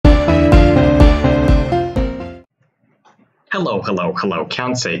Hello,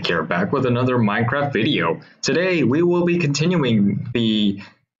 Count Sacke here, back with another Minecraft video. Today we will be continuing the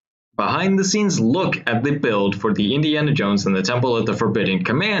behind the scenes look at the build for the Indiana Jones and the Temple of the Forbidden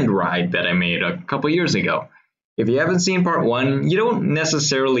Command ride that I made a couple years ago. If you haven't seen part 1, you don't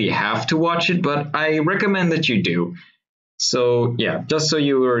necessarily have to watch it, but I recommend that you do. So yeah, just so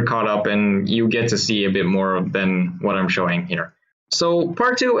you are caught up and you get to see a bit more than what I'm showing here. So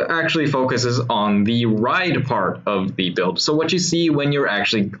part 2 actually focuses on the ride part of the build. So what you see when you're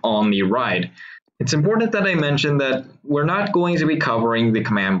actually on the ride. It's important that I mention that we're not going to be covering the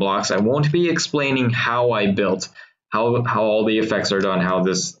command blocks. I won't be explaining how I built, how all the effects are done, how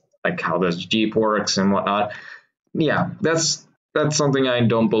this Jeep works and whatnot. Yeah, that's something I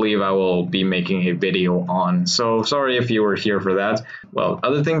don't believe I will be making a video on. So sorry if you were here for that. Well,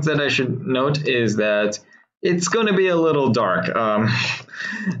 other things that I should note is that it's going to be a little dark.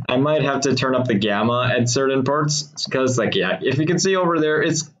 I might have to turn up the gamma at certain parts because, if you can see over there,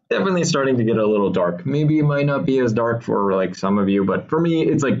 it's definitely starting to get a little dark. Maybe it might not be as dark for some of you, but for me,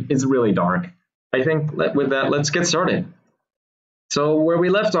 it's really dark. I think with that, let's get started. So where we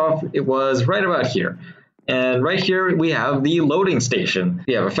left off, it was right about here. And right here, we have the loading station.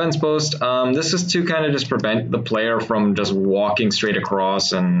 We have a fence post. This is to kind of just prevent the player from just walking straight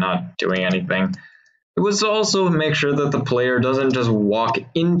across and not doing anything. It was also make sure that the player doesn't just walk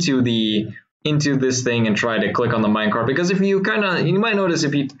into this thing and try to click on the minecart, because if you might notice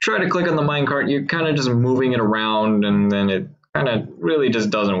if you try to click on the minecart, you're kind of just moving it around and then it kind of really just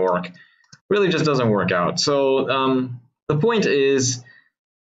doesn't work. Really just doesn't work out. So the point is,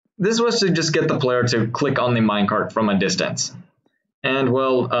 this was to just get the player to click on the minecart from a distance. And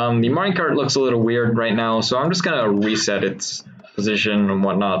well, the minecart looks a little weird right now, so I'm just gonna reset its position and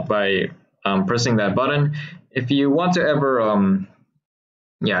whatnot by pressing that button. If you want to ever,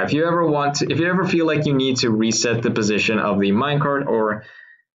 if you ever feel like you need to reset the position of the minecart or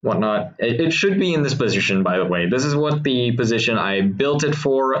whatnot, it should be in this position. By the way, this is what the position I built it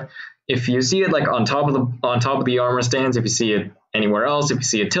for. If you see it on top of the armor stands, if you see it anywhere else, if you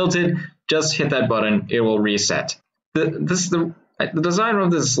see it tilted, just hit that button. It will reset. The design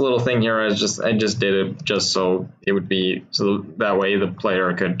of this little thing here, I just did it just so it would be so that way the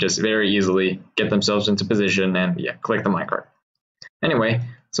player could just very easily get themselves into position and click the minecart. Anyway,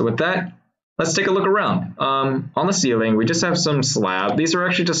 so with that, let's take a look around. On the ceiling, we just have some slab. These are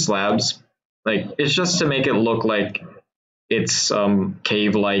actually just slabs. It's just to make it look like it's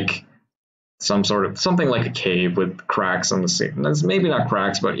cave-like, something like a cave with cracks on the ceiling. That's maybe not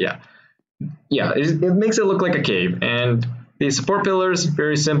cracks, but it makes it look like a cave. And the support pillars,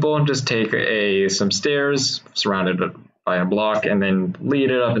 very simple. Just take some stairs surrounded by a block and then lead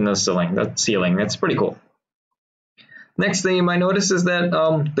it up in the ceiling. That's pretty cool. Next thing you might notice is that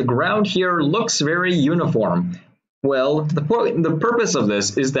the ground here looks very uniform. Well, the purpose of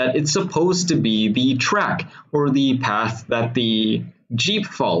this is that it's supposed to be the track or the path that the Jeep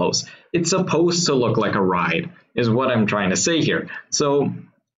follows. It's supposed to look like a ride, is what I'm trying to say here. So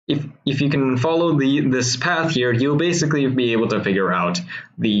if you can follow this path here, you'll basically be able to figure out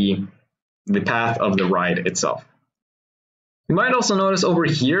the path of the ride itself. You might also notice over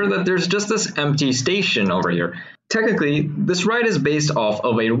here that there's just this empty station over here. Technically, this ride is based off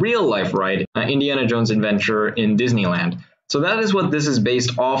of a real-life ride, Indiana Jones Adventure in Disneyland. So that is what this is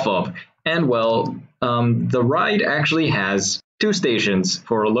based off of. And well, the ride actually has 2 stations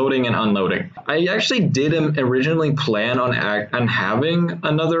for loading and unloading. I actually did originally plan on having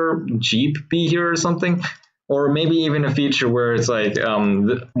another Jeep be here or something, or maybe even a feature where it's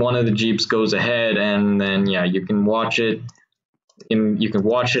one of the Jeeps goes ahead and then you can watch it. You can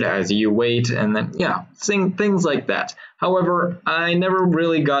watch it as you wait, and then things like that. However, I never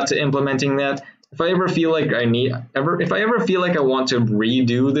really got to implementing that. If I ever feel like I want to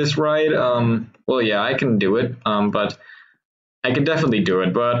redo this ride, I can do it. But I can definitely do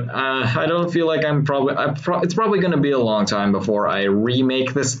it. But I don't feel like it's probably going to be a long time before I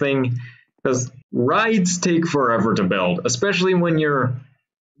remake this thing, because rides take forever to build, especially when you're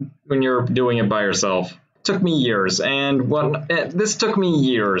doing it by yourself. Took me years, and this took me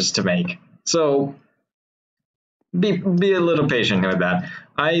years to make. So be a little patient with that.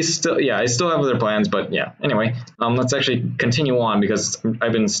 I still have other plans, but anyway, let's actually continue on because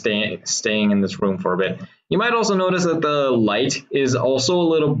I've been staying in this room for a bit. You might also notice that the light is also a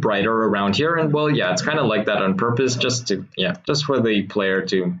little brighter around here, and it's kind of like that on purpose, just for the player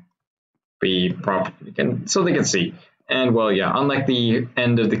to be proper, so they can see. And unlike the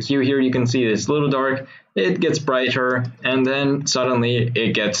end of the queue here, you can see it's a little dark. It gets brighter, and then suddenly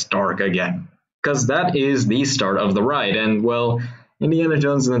it gets dark again, because that is the start of the ride. And Indiana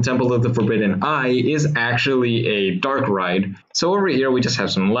Jones and the Temple of the Forbidden Eye is actually a dark ride. So over here we just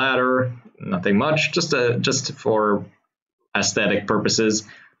have some ladder, nothing much, just for aesthetic purposes.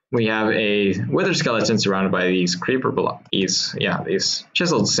 We have a wither skeleton surrounded by these creeper blocks, these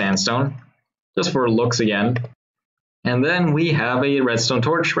chiseled sandstone, just for looks again. And then we have a redstone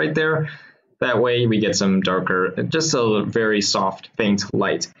torch right there. That way we get some darker, just a very soft, faint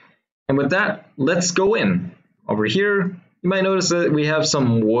light. And with that, let's go in. Over here, you might notice that we have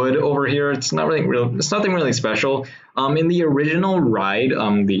some wood over here. It's nothing really special. In the original ride,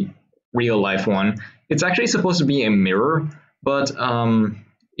 the real life one, it's actually supposed to be a mirror, but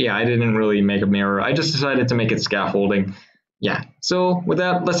yeah, I didn't really make a mirror. I just decided to make it scaffolding. Yeah. So with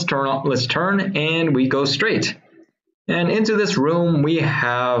that, let's turn and we go straight. And into this room we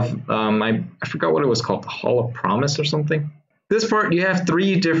have I forgot what it was called, the Hall of Promise or something. This part you have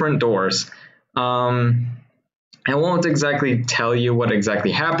 3 different doors. I won't exactly tell you what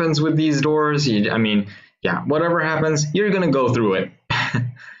exactly happens with these doors. I mean, yeah, whatever happens, you're gonna go through it.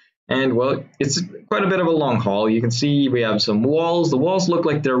 And well, it's quite a bit of a long hall. You can see we have some walls. The walls look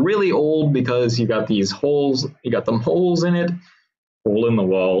like they're really old because you got these holes. You got them holes in it, hole in the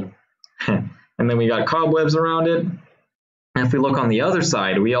wall, and then we got cobwebs around it. And if we look on the other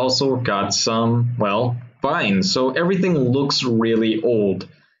side, we also got some, well, vines. So everything looks really old.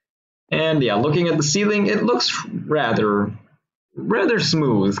 And yeah, looking at the ceiling, it looks rather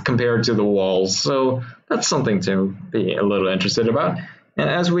smooth compared to the walls. So that's something to be a little interested about. And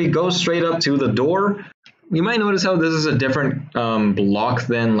as we go straight up to the door, you might notice how this is a different block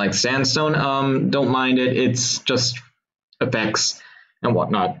than like sandstone. Don't mind it, it's just effects and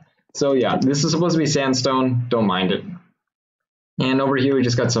whatnot. So yeah, this is supposed to be sandstone, don't mind it. And over here we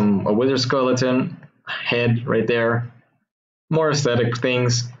just got a wither skeleton head right there. More aesthetic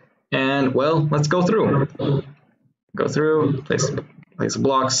things. And well, let's go through. Go through, place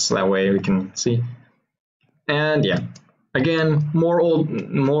blocks, that way we can see. And yeah, again,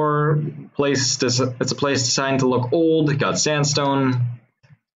 it's a place designed to look old. Got sandstone,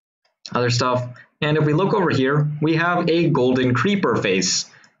 other stuff. And if we look over here, we have a golden creeper face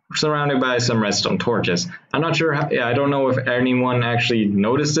surrounded by some redstone torches. I'm not sure, I don't know if anyone actually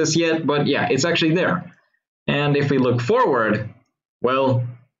noticed this yet, but yeah, it's actually there. And if we look forward, well,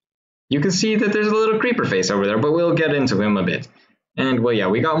 you can see that there's a little creeper face over there, but we'll get into him a bit. And well, yeah,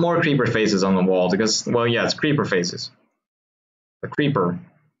 we got more creeper faces on the wall because, well, yeah, it's creeper faces. The creeper,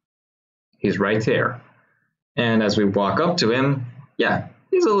 he's right there. And as we walk up to him, yeah,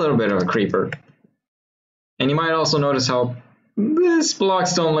 he's a little bit of a creeper. And you might also notice how these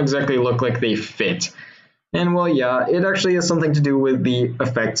blocks don't exactly look like they fit. And well, yeah, it actually has something to do with the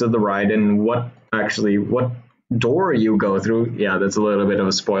effects of the ride and what door you go through. Yeah, that's a little bit of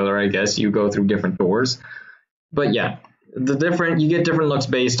a spoiler, I guess. You go through different doors. But yeah, you get different looks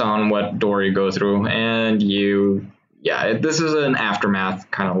based on what door you go through. And this is an aftermath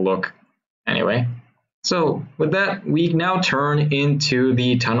kind of look. Anyway, so with that, we now turn into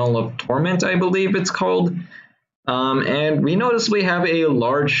the Tunnel of Torment, I believe it's called. And we notice we have a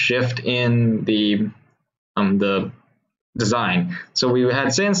large shift in the design. So we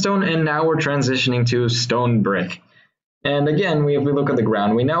had sandstone and now we're transitioning to stone brick. And again, if we look at the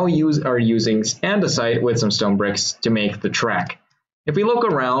ground, we now are using andesite with some stone bricks to make the track. If we look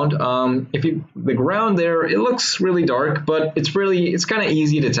around, the ground there, it looks really dark, but it's kind of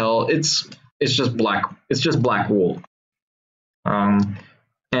easy to tell. It's just black. It's just black wool.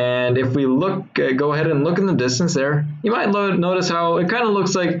 And if we go ahead and look in the distance there, you might notice how it kind of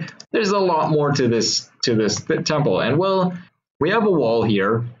looks like there's a lot more to this temple. And well, we have a wall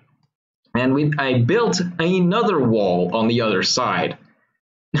here, and I built another wall on the other side.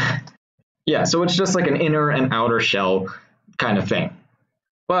 Yeah, so it's just like an inner and outer shell kind of thing.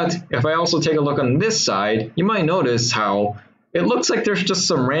 But if I also take a look on this side, you might notice how it looks like there's just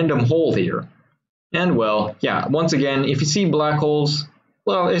some random hole here. And well, yeah, once again, if you see black holes,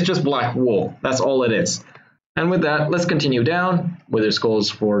 well, it's just black wool. That's all it is. And with that, let's continue down. Wither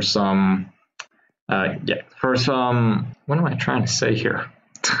skulls for some, what am I trying to say here?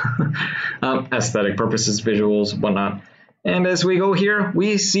 Aesthetic purposes, visuals, whatnot. And as we go here,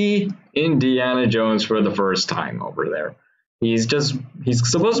 we see Indiana Jones for the first time over there. He's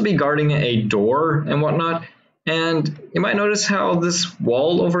supposed to be guarding a door and whatnot. And you might notice how this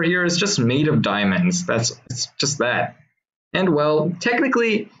wall over here is just made of diamonds. It's just that. And well,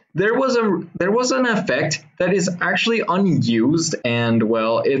 technically, there was an effect that is actually unused, and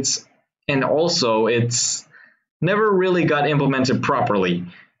well, it's never really got implemented properly.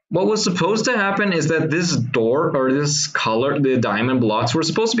 What was supposed to happen is that this door or this color, the diamond blocks, were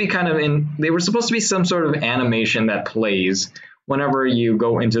supposed to be they were supposed to be some sort of animation that plays whenever you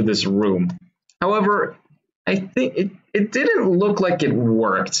go into this room. However, I think it didn't look like it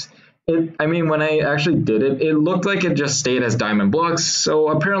worked. I mean, when I actually did it, it looked like it just stayed as diamond blocks. So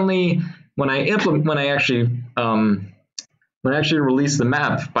apparently, when I actually released the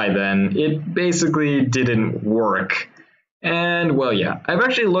map by then, it basically didn't work. And well, yeah, I've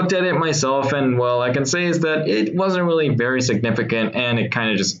actually looked at it myself, and well, I can say is that it wasn't really very significant, and it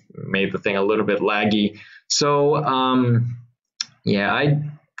kind of just made the thing a little bit laggy. So yeah, I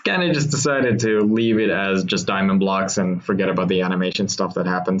kind of just decided to leave it as just diamond blocks and forget about the animation stuff that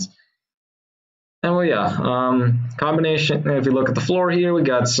happens. And well, yeah, combination, if you look at the floor here, we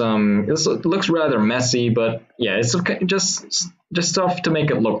got some, this looks rather messy, but yeah, it's just stuff to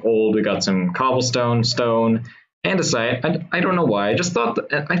make it look old. We got some cobblestone, stone, andesite. I don't know why, I just thought,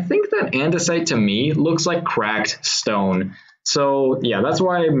 I think that andesite to me looks like cracked stone. So yeah, that's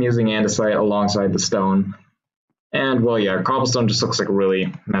why I'm using andesite alongside the stone. And well, yeah, cobblestone just looks like a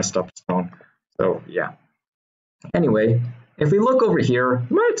really messed up stone. So yeah. Anyway, if we look over here,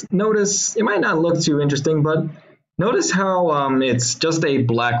 you might notice, it might not look too interesting, but notice how it's just a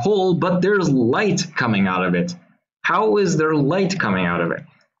black hole, but there's light coming out of it. How is there light coming out of it?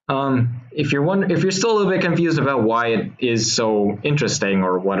 If you're still a little bit confused about why it is so interesting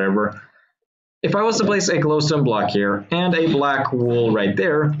or whatever, if I was to place a glowstone block here and a black wool right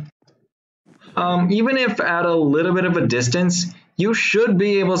there, even if at a little bit of a distance, you should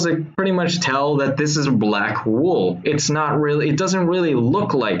be able to pretty much tell that this is black wool. It doesn't really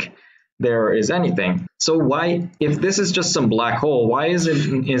look like there is anything. So why, if this is just some black hole, why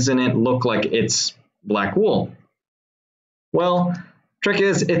isn't it look like it's black wool? Well, trick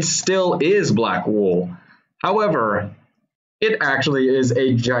is, it still is black wool. However, it actually is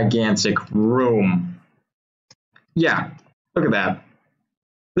a gigantic room. Yeah, look at that.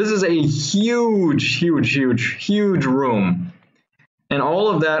 This is a huge room. And all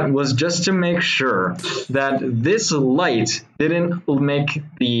of that was just to make sure that this light didn't make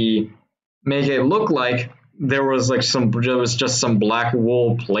it look like there was just some black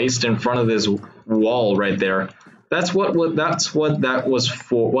wool placed in front of this wall right there. That's what that was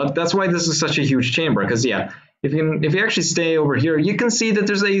for. That's why this is such a huge chamber. Because yeah, if you actually stay over here, you can see that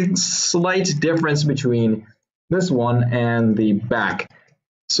there's a slight difference between this one and the back.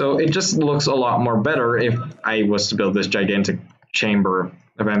 So it just looks a lot more better if I was to build this gigantic chamber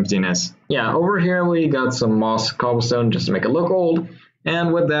of emptiness. Yeah, over here we got some moss cobblestone just to make it look old.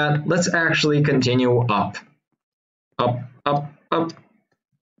 And with that, let's actually continue up. Up.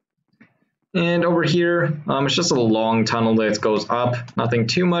 And over here, it's just a long tunnel that goes up, nothing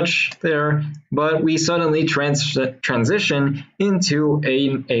too much there, but we suddenly transition into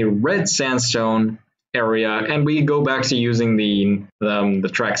a red sandstone area, and we go back to using the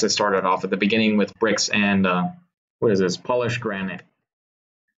tracks that started off at the beginning with bricks and what is this, polished granite.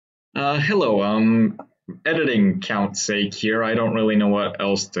 Hello, editing count sake here. I don't really know what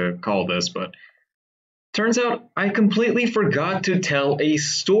else to call this, but turns out I completely forgot to tell a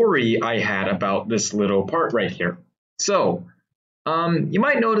story I had about this little part right here. So, you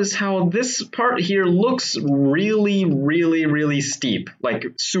might notice how this part here looks really steep, like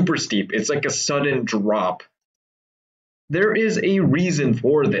super steep. It's like a sudden drop. There is a reason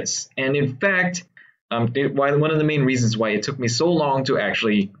for this, and in fact, one of the main reasons why it took me so long to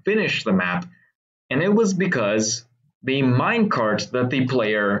actually finish the map, and it was because the minecart that the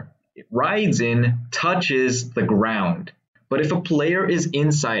player rides in touches the ground. But if a player is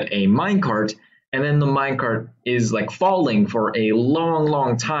inside a minecart and then the minecart is like falling for a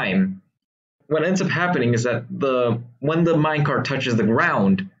long time, what ends up happening is that when the minecart touches the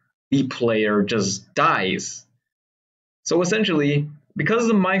ground, the player just dies. So essentially, because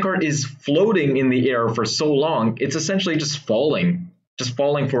the minecart is floating in the air for so long, it's essentially just falling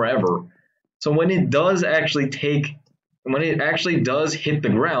forever. So when it actually does hit the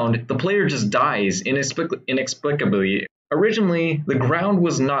ground, the player just dies inexplicably. Originally, the ground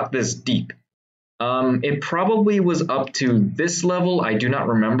was not this deep. It probably was up to this level, I do not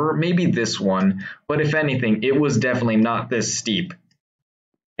remember, maybe this one, but if anything, it was definitely not this steep.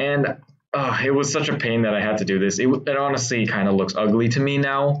 And it was such a pain that I had to do this. It honestly kind of looks ugly to me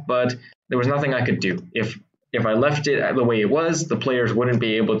now, but there was nothing I could do. If I left it the way it was, the players wouldn't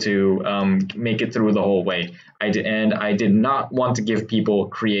be able to make it through the whole way. I did not want to give people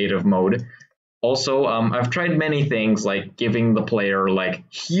creative mode. Also, I've tried many things like giving the player like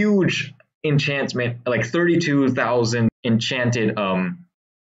huge enchantment, like 32,000 enchanted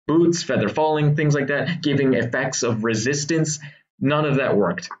boots, feather falling, things like that, giving effects of resistance. None of that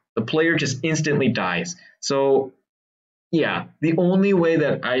worked. The player just instantly dies. So yeah, the only way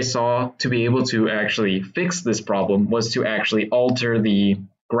that I saw to be able to actually fix this problem was to actually alter the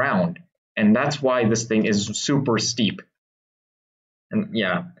ground. And that's why this thing is super steep. And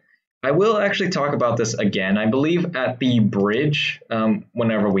yeah, I will actually talk about this again, I believe, at the bridge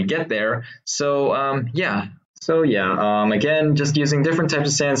whenever we get there. So yeah. Again, just using different types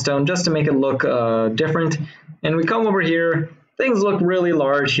of sandstone just to make it look different. And we come over here. Things look really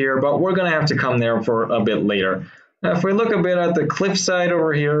large here, but we're going to have to come there for a bit later. Now, if we look a bit at the cliff side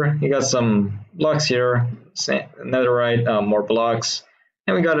over here, you got some blocks here, netherite, more blocks,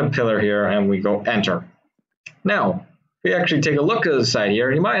 and we got a pillar here, and we go enter. Now, if we actually take a look at the side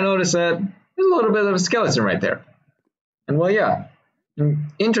here, you might notice that there's a little bit of a skeleton right there. And well, yeah.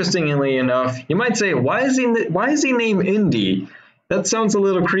 Interestingly enough, you might say, why is he named Indy? That sounds a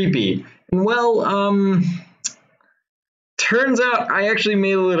little creepy. And well, turns out I actually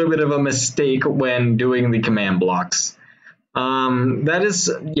made a little bit of a mistake when doing the command blocks. This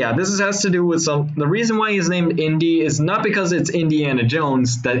has to do with the reason why he's named Indy is not because it's Indiana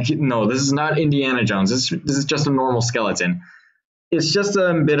Jones. No, this is not Indiana Jones. This is just a normal skeleton. It's just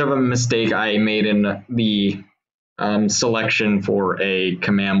a bit of a mistake I made in the selection for a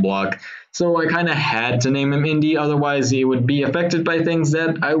command block. So I kind of had to name him Indy, otherwise he would be affected by things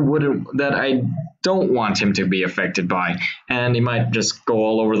that I don't want him to be affected by. And he might just go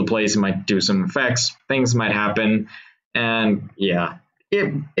all over the place, he might do some effects, things might happen, and yeah,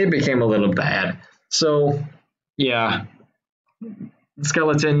 it became a little bad. So yeah,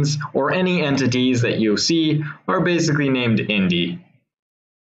 skeletons or any entities that you see are basically named Indy.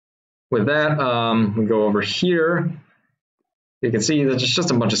 With that, we go over here. You can see that there's just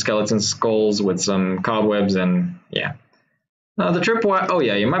a bunch of skeleton skulls with some cobwebs and yeah. The tripwire. Oh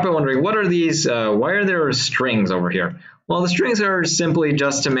yeah, you might be wondering, what are these? Why are there strings over here? Well, the strings are simply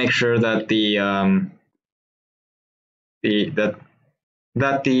just to make sure that the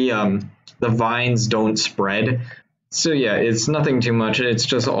vines don't spread. So yeah, it's nothing too much. It's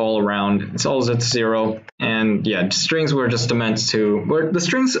just all around. It's all at 0. And yeah, strings were just meant to. The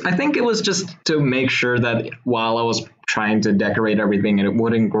strings, I think it was just to make sure that while I was trying to decorate everything, and it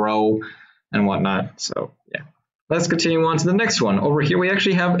wouldn't grow and whatnot. So yeah, let's continue on to the next one. Over here, we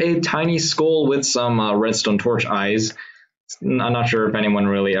actually have a tiny skull with some redstone torch eyes. I'm not sure if anyone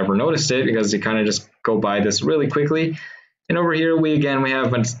really ever noticed it because you kind of just go by this really quickly. And over here, we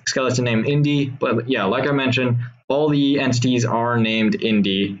have a skeleton named Indy. But yeah, like I mentioned, all the entities are named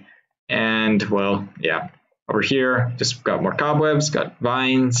Indy. And well, yeah, over here, just got more cobwebs, got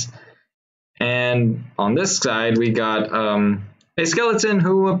vines. And on this side, we got a skeleton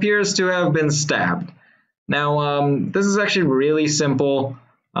who appears to have been stabbed. Now, this is actually really simple.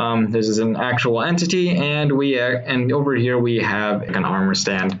 This is an actual entity, and over here we have an armor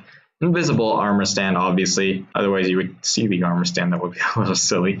stand. Invisible armor stand, obviously. Otherwise, you would see the armor stand. That would be a little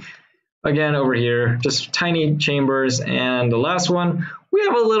silly. Again, over here, just tiny chambers. And the last one, we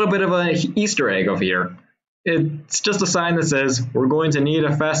have a little bit of an Easter egg over here. It's just a sign that says, we're going to need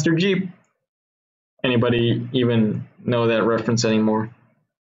a faster Jeep. Anybody even know that reference anymore?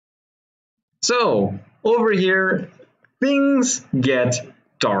 So, over here, things get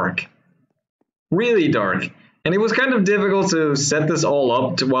dark. Really dark. And it was kind of difficult to set this all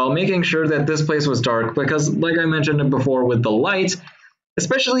up while making sure that this place was dark because, like I mentioned before with the light,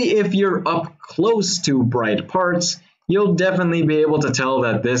 especially if you're up close to bright parts, you'll definitely be able to tell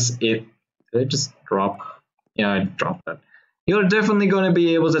that did it just drop? Yeah, I dropped that. You're definitely going to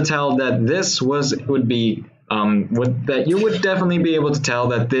be able to tell that this you would definitely be able to tell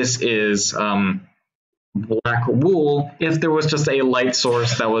that this is black wool if there was just a light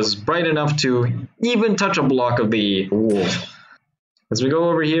source that was bright enough to even touch a block of the wool. As we go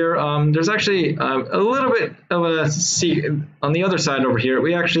over here, there's actually a little bit of a secret. On the other side over here,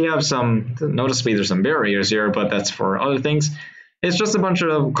 we actually have noticeably there's some barriers here, but that's for other things. It's just a bunch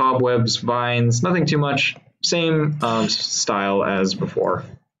of cobwebs, vines, nothing too much. Same style as before.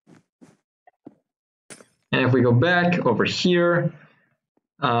 And if we go back over here,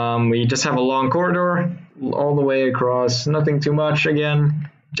 we just have a long corridor all the way across, nothing too much again,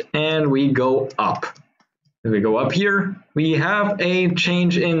 and we go up. If we go up here, we have a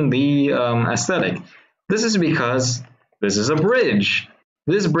change in the aesthetic. This is because this is a bridge.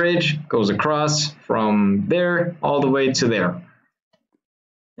 This bridge goes across from there all the way to there.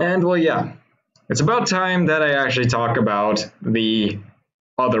 And well, yeah, it's about time that I actually talk about the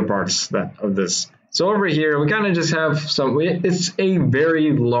other parts of this. So over here, we kind of just have it's a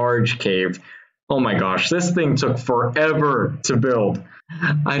very large cave. Oh my gosh, this thing took forever to build.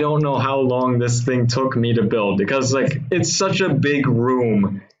 I don't know how long this thing took me to build because like it's such a big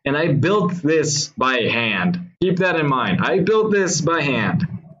room and I built this by hand. Keep that in mind. I built this by hand.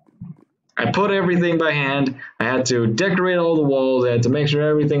 I put everything by hand. I had to decorate all the walls. I had to make sure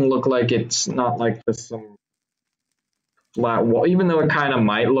everything looked like it's not like just some flat wall, even though it kind of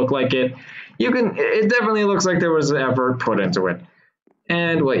might look like it. It definitely looks like there was effort put into it.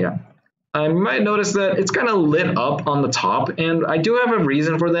 And well, yeah. You might notice that it's kind of lit up on the top, and I do have a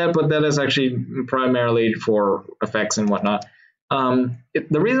reason for that, but that is actually primarily for effects and whatnot.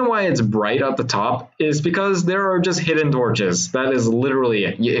 The reason why it's bright at the top is because there are just hidden torches. That is literally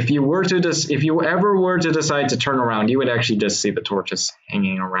it. If you ever were to decide to turn around, you would actually just see the torches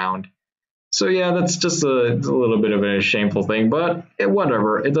hanging around. So yeah, that's just a little bit of a shameful thing, but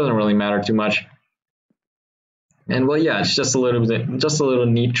whatever. It doesn't really matter too much. And well, yeah, it's just a little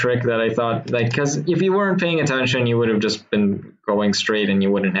neat trick that I thought, like, because if you weren't paying attention, you would have just been going straight and you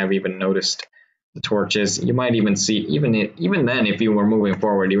wouldn't have even noticed the torches. You might even see, even then, if you were moving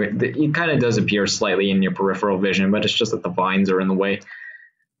forward, it kind of does appear slightly in your peripheral vision, but it's just that the vines are in the way.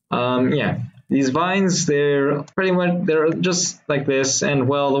 Yeah, these vines, they're just like this, and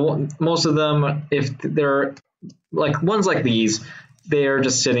well, most of them, if they're like ones like these, they're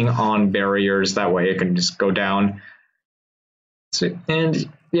just sitting on barriers. That way it can just go down. So, and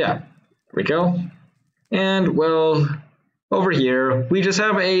yeah, there we go. And well, over here we just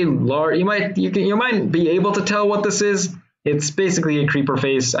have a large. You might be able to tell what this is. It's basically a creeper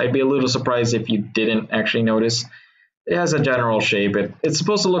face. I'd be a little surprised if you didn't actually notice. It has a general shape. It's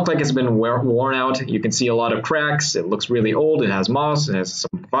supposed to look like it's been worn out. You can see a lot of cracks. It looks really old. It has moss. It has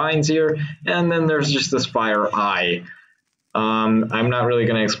some vines here, and then there's just this fire eye. I'm not really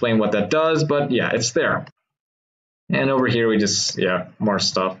going to explain what that does, but yeah, it's there. And over here we just, yeah, more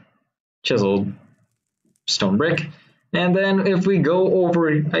stuff. Chiseled stone brick. And then if we go over,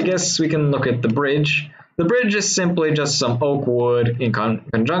 I guess we can look at the bridge. The bridge is simply just some oak wood in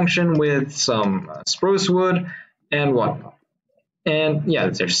conjunction with some spruce wood and whatnot. And yeah,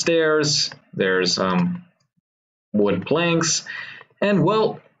 there's stairs, there's wood planks. And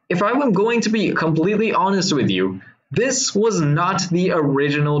well, if I were going to be completely honest with you, this was not the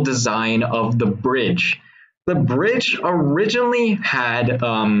original design of the bridge. The bridge originally had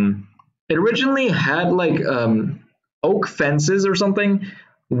like oak fences or something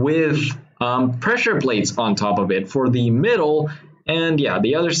with pressure plates on top of it for the middle, and yeah,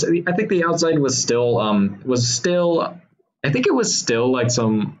 the other. I think the outside was still I think it was still like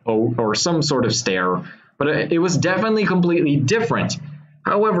some oak or some sort of stair, but it was definitely completely different.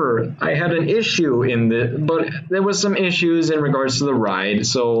 However, I had an issue but there was some issues in regards to the ride,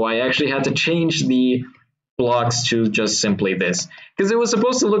 so I actually had to change the blocks to just simply this, because it was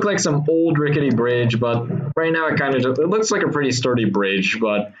supposed to look like some old rickety bridge, but right now it looks like a pretty sturdy bridge,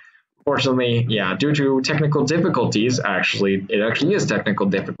 but fortunately, yeah, due to technical difficulties, it actually is technical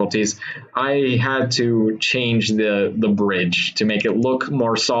difficulties, I had to change the bridge to make it look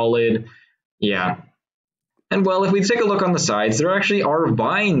more solid. Yeah. And well, if we take a look on the sides, there actually are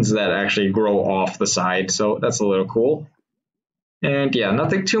vines that actually grow off the side, so that's a little cool. And yeah,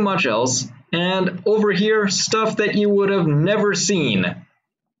 nothing too much else. And over here, stuff that you would have never seen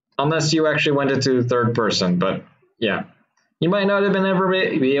unless you actually went into third person, but yeah. You might not have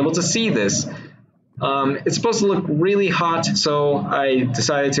be able to see this. It's supposed to look really hot, so I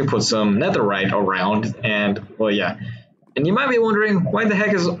decided to put some netherite around, and well, yeah. And you might be wondering, why the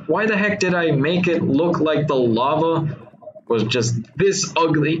heck did I make it look like the lava was just this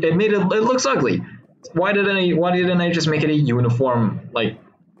ugly? It looks ugly. Why didn't I just make it a uniform like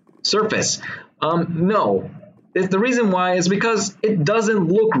surface? No. The reason why is because it doesn't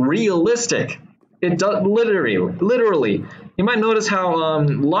look realistic. It does literally. You might notice how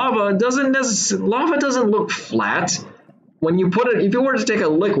lava doesn't look flat. When you put it, if you were to take a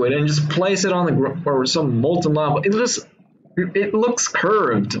liquid and just place it on the ground or some molten lava, it looks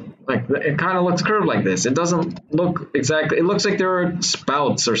curved. Like it kind of looks curved like this. It doesn't look exactly. It looks like there are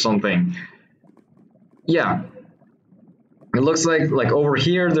spouts or something. Yeah. It looks like over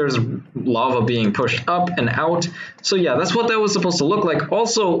here there's lava being pushed up and out. So yeah, that's what that was supposed to look like.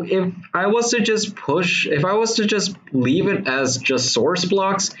 Also, if I was to just leave it as just source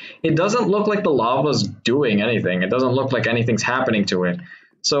blocks, it doesn't look like the lava's doing anything. It doesn't look like anything's happening to it.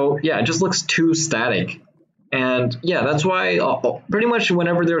 So yeah, it just looks too static. And yeah, that's why pretty much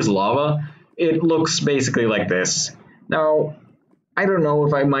whenever there's lava, it looks basically like this. Now, I don't know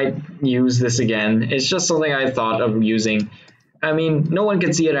if I might use this again. It's just something I thought of using. I mean, no one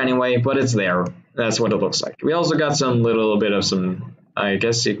can see it anyway, but it's there. That's what it looks like. We also got some little bit of some, I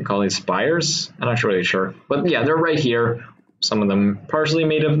guess you can call these spires. I'm not really sure. But yeah, they're right here. some of them partially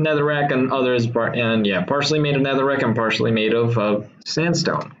made of netherrack and others, partially made of netherrack and partially made of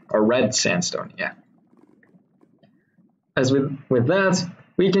sandstone, or red sandstone, yeah. As with that,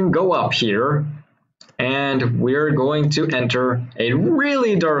 we can go up here, and we're going to enter a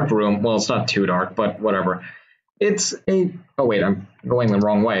really dark room. Well, it's not too dark, but whatever. It's a, oh wait, I'm going the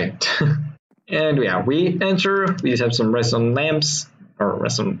wrong way. And yeah, we enter, we have some redstone lamps, or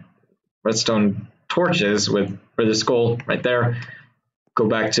some redstone torches with the skull right there. Go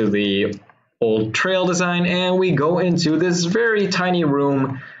back to the old trail design, and we go into this very tiny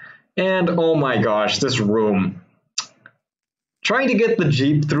room. And oh my gosh, this room. Trying to get the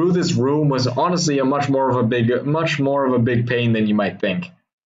Jeep through this room was honestly a much more of a big pain than you might think.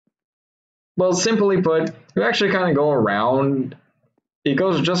 Well, simply put, you actually kind of go around. It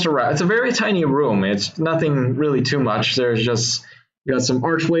goes just around. It's a very tiny room. It's nothing really too much. There's just, you got some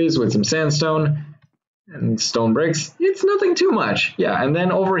archways with some sandstone and stone bricks. It's nothing too much. Yeah, and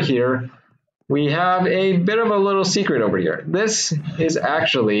then over here, we have a bit of a little secret over here. This is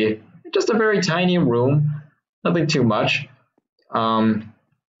actually just a very tiny room. Nothing too much.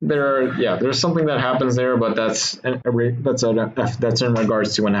 There's something that happens there, but that's in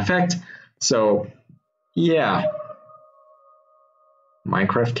regards to an effect. So, yeah.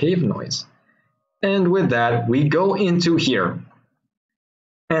 Minecraft cave noise. And with that, we go into here.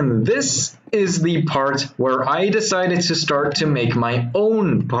 And this is the part where I decided to start to make my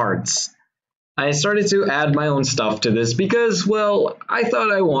own parts. I started to add my own stuff to this because, well, I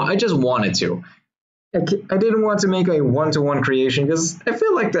just wanted to. I didn't want to make a one-to-one creation because I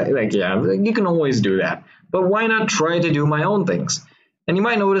feel like that, you can always do that. But why not try to do my own things? And you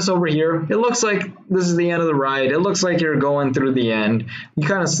might notice over here, it looks like this is the end of the ride. It looks like you're going through the end. You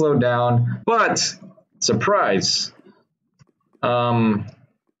kind of slow down, but surprise. That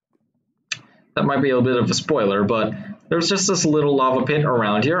might be a bit of a spoiler, but there's just this little lava pit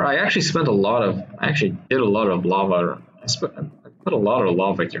around here. I actually did a lot of lava. I put a lot of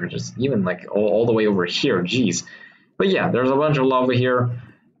lava here, just even like all the way over here, geez. But yeah, there's a bunch of lava here,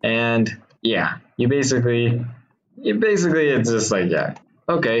 and yeah, you basically, it's just like, yeah,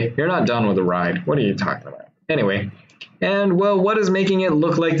 okay, you're not done with the ride. What are you talking about? Anyway, and well, what is making it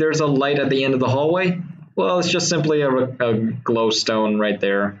look like there's a light at the end of the hallway? Well, it's just simply a glowstone right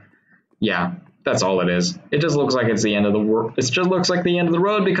there. Yeah, that's all it is. It just looks like it's the end of the world. It just looks like the end of the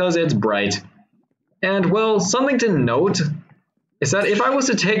road because it's bright. And well, something to note is that if I was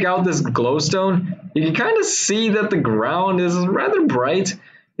to take out this glowstone, you can kind of see that the ground is rather bright.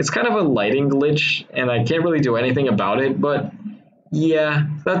 It's kind of a lighting glitch, and I can't really do anything about it, but yeah,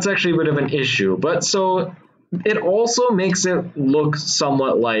 that's actually a bit of an issue. But so it also makes it look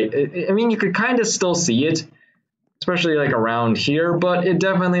somewhat like, I mean, you could kind of still see it, especially like around here, but it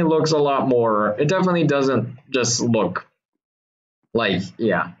definitely looks a lot more, it definitely doesn't just look like,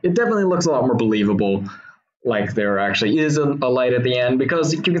 yeah, it definitely looks a lot more believable, like there actually is a light at the end,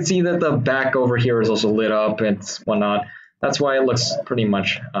 because you can see that the back over here is also lit up and whatnot. That's why it looks pretty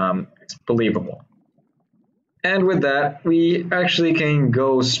much believable. And with that, we actually can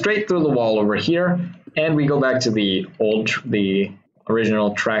go straight through the wall over here, and we go back to the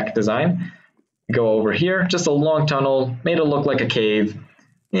original track design. Go over here, just a long tunnel, made it look like a cave,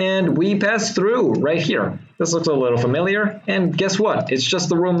 and we pass through right here. This looks a little familiar, and guess what? It's just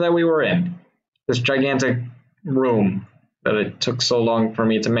the room that we were in. This gigantic room that it took so long for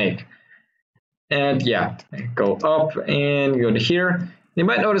me to make. And yeah, go up and go to here. You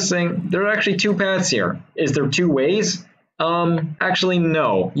might noticing there are actually two paths here. Is there two ways? Actually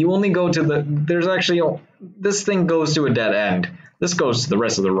no. You only go to this thing goes to a dead end. This goes to the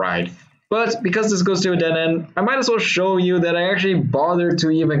rest of the ride. But because this goes to a dead end, I might as well show you that I actually bothered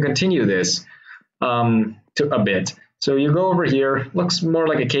to even continue this to a bit. So you go over here, looks more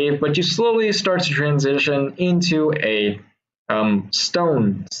like a cave, but you slowly start to transition into a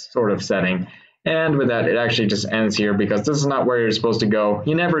stone sort of setting. And with that, it actually just ends here because this is not where you're supposed to go.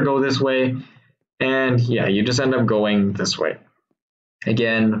 You never go this way. And yeah, you just end up going this way.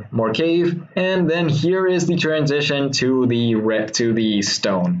 Again, more cave. And then here is the transition to the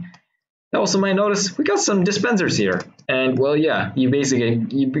stone. Also might notice we got some dispensers here. And well, yeah,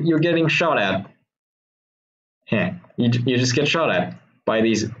 you're getting shot at. You just get shot at by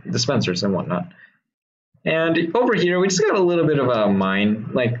these dispensers and whatnot. And over here, we just got a little bit of a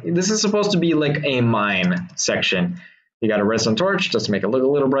mine. Like, this is supposed to be like a mine section. You got a redstone torch just to make it look a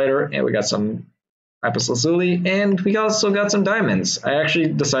little brighter. And we got some lapis lazuli. And we also got some diamonds. I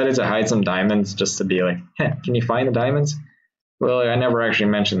actually decided to hide some diamonds just to be like, can you find the diamonds? Well, I never actually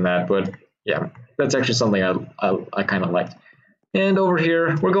mentioned that, but yeah, that's actually something I kind of liked. And over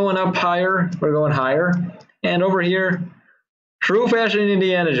here, we're going up higher. We're going higher. And over here, True fashion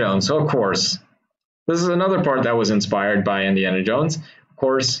Indiana Jones, of course. This is another part that was inspired by Indiana Jones. Of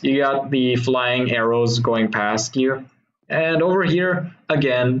course, you got the flying arrows going past you. And over here,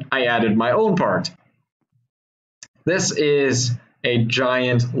 again, I added my own part. This is a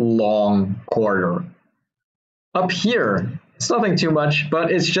giant long corridor. Up here, it's nothing too much,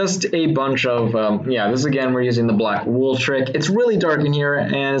 but it's just a bunch of, this again, we're using the black wool trick. It's really dark in here,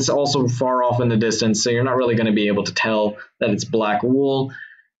 and it's also far off in the distance, so you're not really going to be able to tell that it's black wool.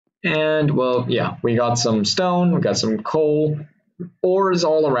 And, well, yeah, we got some stone, we got some coal, ores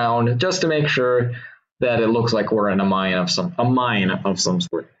all around, just to make sure that it looks like we're in a mine of some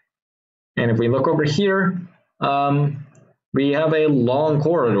sort. And if we look over here, we have a long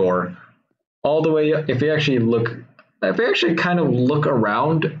corridor all the way up. If we actually kind of look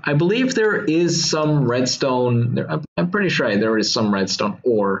around, I believe there is some redstone. I'm pretty sure there is some redstone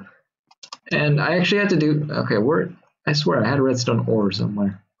ore. And I actually had to do, I swear I had redstone ore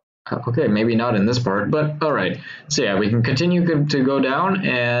somewhere. Okay, maybe not in this part, but all right. So yeah, we can continue to go down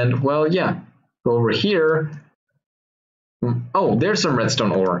and, well, yeah, go over here. Oh, there's some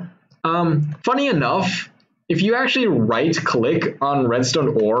redstone ore. Funny enough, if you actually right-click on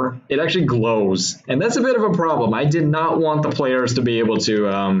redstone ore, it actually glows, and that's a bit of a problem. I did not want the players to be able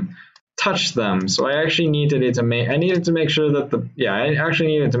to touch them, so I actually needed to make sure that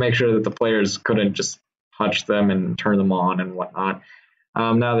the players couldn't just touch them and turn them on and whatnot.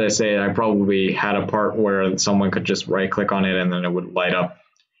 Now that I say it, I probably had a part where someone could just right-click on it and then it would light up.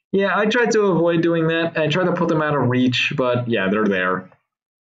 Yeah, I tried to avoid doing that. I tried to put them out of reach, but yeah, they're there.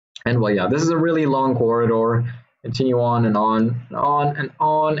 And well, yeah, this is a really long corridor. Continue on and on, and on and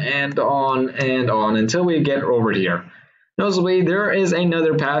on and on and on until we get over here. Noticeably, there is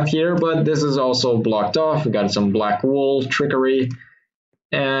another path here, but this is also blocked off. We got some black wool trickery.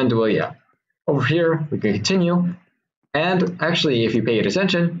 And well, yeah, over here we can continue. And actually, if you pay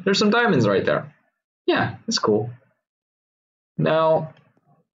attention, there's some diamonds right there. Yeah, it's cool. Now,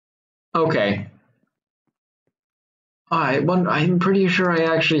 okay. I'm pretty sure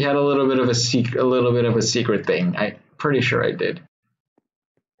I actually had a little bit of a secret thing. I'm pretty sure I did.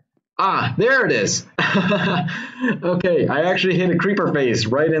 Ah, there it is. Okay, I actually hit a creeper face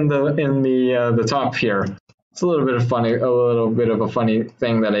right in the top here. It's a little bit of a funny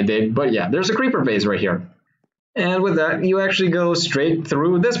thing that I did, but yeah, there's a creeper face right here. And with that, you actually go straight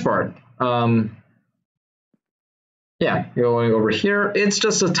through this part. Yeah, going over here, it's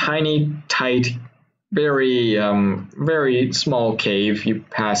just a tiny, tight, very small cave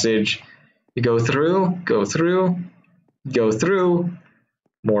passage. You go through,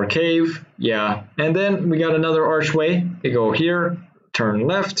 more cave, yeah, and then we got another archway. You go here, turn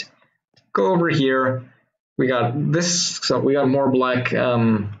left, go over here. We got this, so we got more black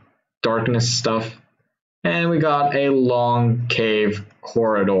darkness stuff, and we got a long cave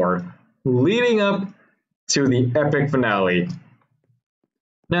corridor leading up to the epic finale.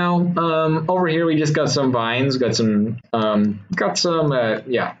 Now, over here we just got some vines, got some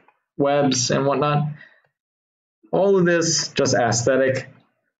webs and whatnot. All of this just aesthetic,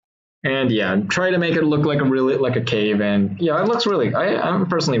 and yeah, try to make it look like a cave, and yeah, it looks really. I'm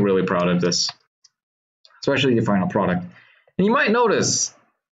personally really proud of this, especially the final product. And you might notice,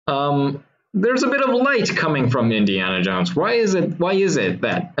 there's a bit of light coming from Indiana Jones. Why is it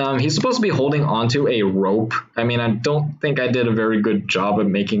that he's supposed to be holding onto a rope? I mean, I don't think I did a very good job of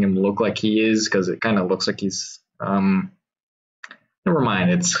making him look like he is, because it kind of looks like he's never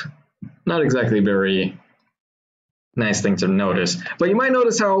mind, it's not exactly very nice thing to notice. But you might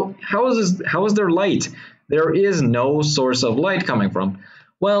notice how is there light? There is no source of light coming from.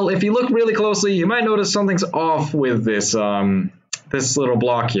 Well, if you look really closely, you might notice something's off with this this little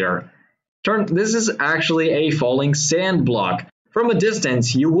block here. This is actually a falling sand block. From a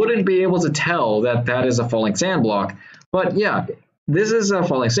distance, you wouldn't be able to tell that that is a falling sand block. But yeah, this is a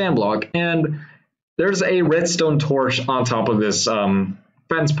falling sand block, and there's a redstone torch on top of this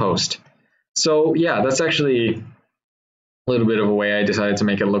fence post. So yeah, that's actually a little bit of a way I decided to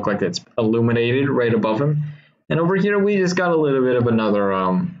make it look like it's illuminated right above him. And over here, we just got a little bit of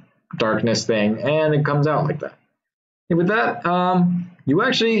another darkness thing, and it comes out like that. And with that, you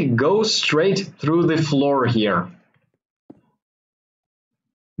actually go straight through the floor here.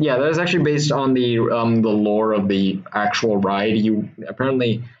 Yeah, that is actually based on the lore of the actual ride. You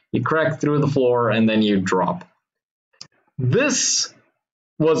crack through the floor and then you drop. This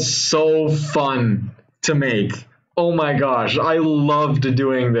was so fun to make. Oh my gosh, I loved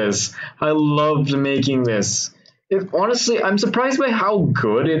doing this. I loved making this. Honestly, I'm surprised by how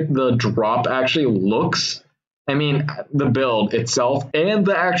good the drop actually looks. I mean, the build itself and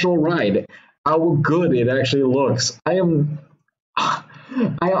the actual ride, how good it actually looks. I am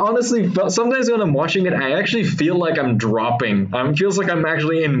I honestly felt sometimes when I'm watching it, I actually feel like I'm dropping. It feels like I'm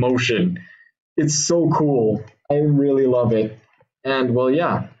actually in motion. It's so cool. I really love it. And well,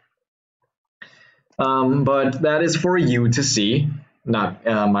 yeah. But that is for you to see. Not,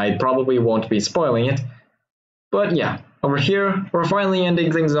 I probably won't be spoiling it. But yeah, over here we're finally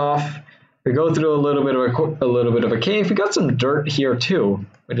ending things off. We go through a little bit of a cave. We got some dirt here too,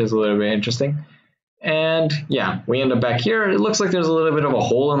 which is a little bit interesting. And yeah, we end up back here. It looks like there's a little bit of a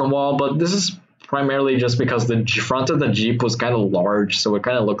hole in the wall, but this is primarily just because the front of the Jeep was kind of large, so it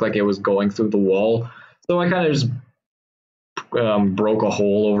kind of looked like it was going through the wall. So I kind of just broke a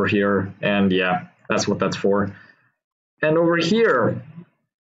hole over here, and yeah, that's what that's for. And over here,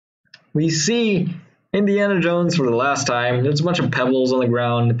 we see Indiana Jones for the last time. There's a bunch of pebbles on the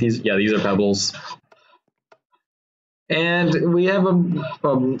ground. These are pebbles. And we have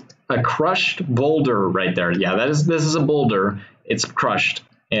a crushed boulder right there. Yeah, this is a boulder. It's crushed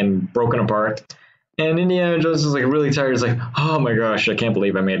and broken apart. And Indiana Jones is like really tired. He's like, oh my gosh, I can't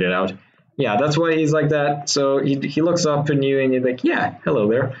believe I made it out. Yeah, that's why he's like that. So he looks up at you and you're like, yeah, hello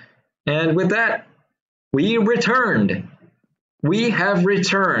there. And with that, we returned. We have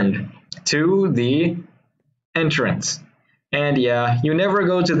returned to the entrance. And yeah, you never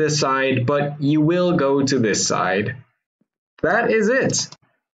go to this side, but you will go to this side. That is it.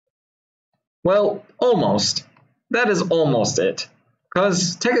 Well, almost. That is almost it.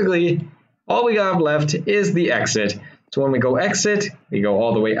 Because technically, all we got left is the exit. So when we go exit, we go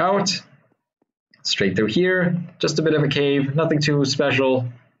all the way out. Straight through here. Just a bit of a cave. Nothing too special.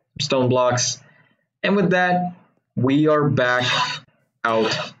 Stone blocks. And with that, we are back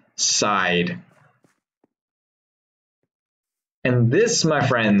outside. And this, my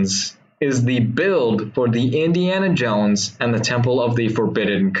friends, is the build for the Indiana Jones and the Temple of the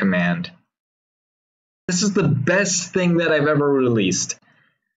Forbidden Command. This is the best thing that I've ever released.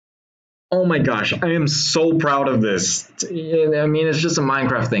 Oh my gosh, I am so proud of this. I mean, it's just a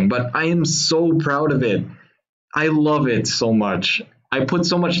Minecraft thing, but I am so proud of it. I love it so much. I put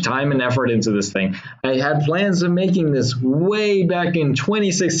so much time and effort into this thing. I had plans of making this way back in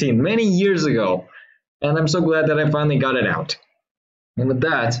 2016, many years ago, and I'm so glad that I finally got it out. And with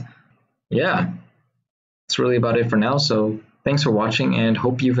that, yeah, that's really about it for now. So thanks for watching and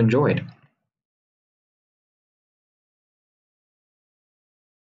hope you've enjoyed.